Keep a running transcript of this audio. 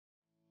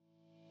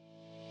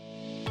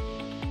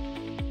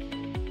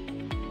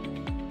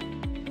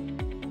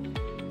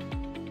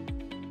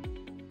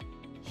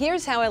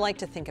Here's how I like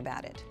to think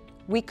about it.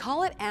 We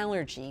call it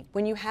allergy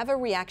when you have a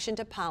reaction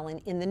to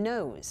pollen in the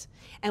nose,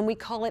 and we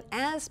call it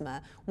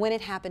asthma when it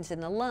happens in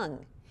the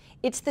lung.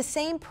 It's the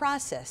same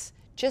process,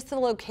 just the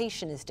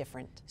location is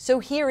different. So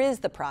here is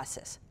the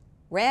process.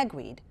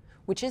 Ragweed,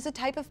 which is a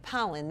type of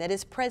pollen that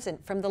is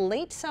present from the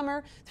late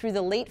summer through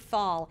the late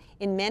fall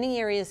in many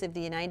areas of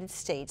the United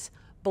States,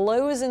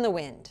 blows in the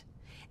wind.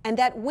 And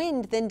that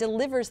wind then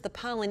delivers the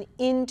pollen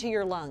into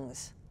your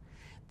lungs.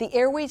 The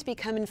airways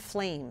become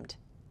inflamed.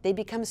 They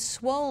become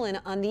swollen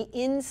on the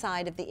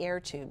inside of the air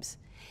tubes,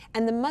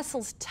 and the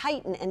muscles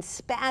tighten and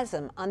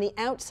spasm on the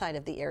outside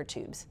of the air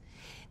tubes.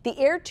 The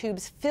air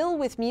tubes fill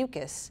with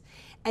mucus,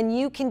 and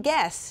you can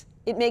guess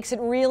it makes it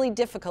really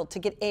difficult to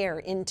get air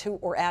into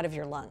or out of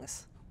your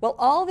lungs. Well,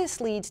 all this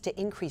leads to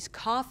increased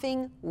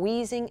coughing,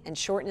 wheezing, and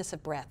shortness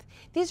of breath.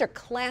 These are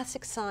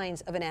classic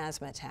signs of an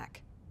asthma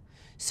attack.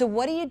 So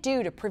what do you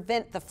do to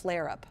prevent the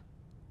flare-up?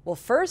 Well,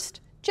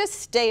 first, just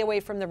stay away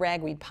from the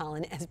ragweed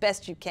pollen as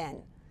best you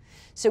can.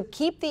 So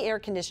keep the air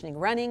conditioning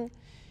running,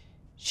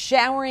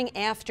 showering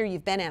after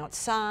you've been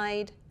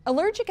outside.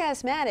 Allergic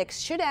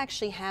asthmatics should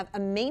actually have a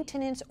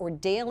maintenance or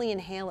daily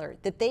inhaler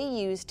that they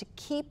use to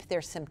keep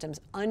their symptoms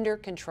under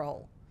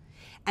control.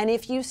 And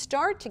if you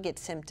start to get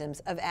symptoms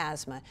of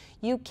asthma,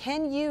 you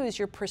can use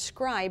your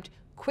prescribed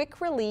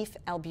quick relief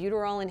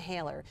albuterol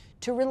inhaler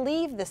to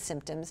relieve the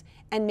symptoms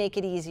and make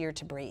it easier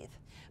to breathe.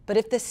 But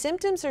if the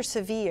symptoms are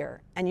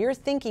severe and you're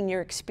thinking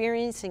you're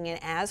experiencing an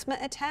asthma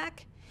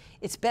attack,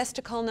 it's best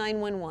to call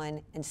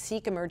 911 and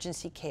seek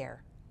emergency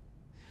care.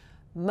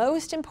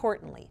 Most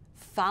importantly,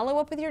 follow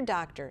up with your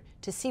doctor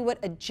to see what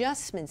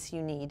adjustments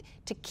you need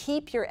to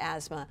keep your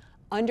asthma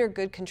under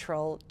good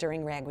control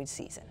during ragweed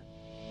season.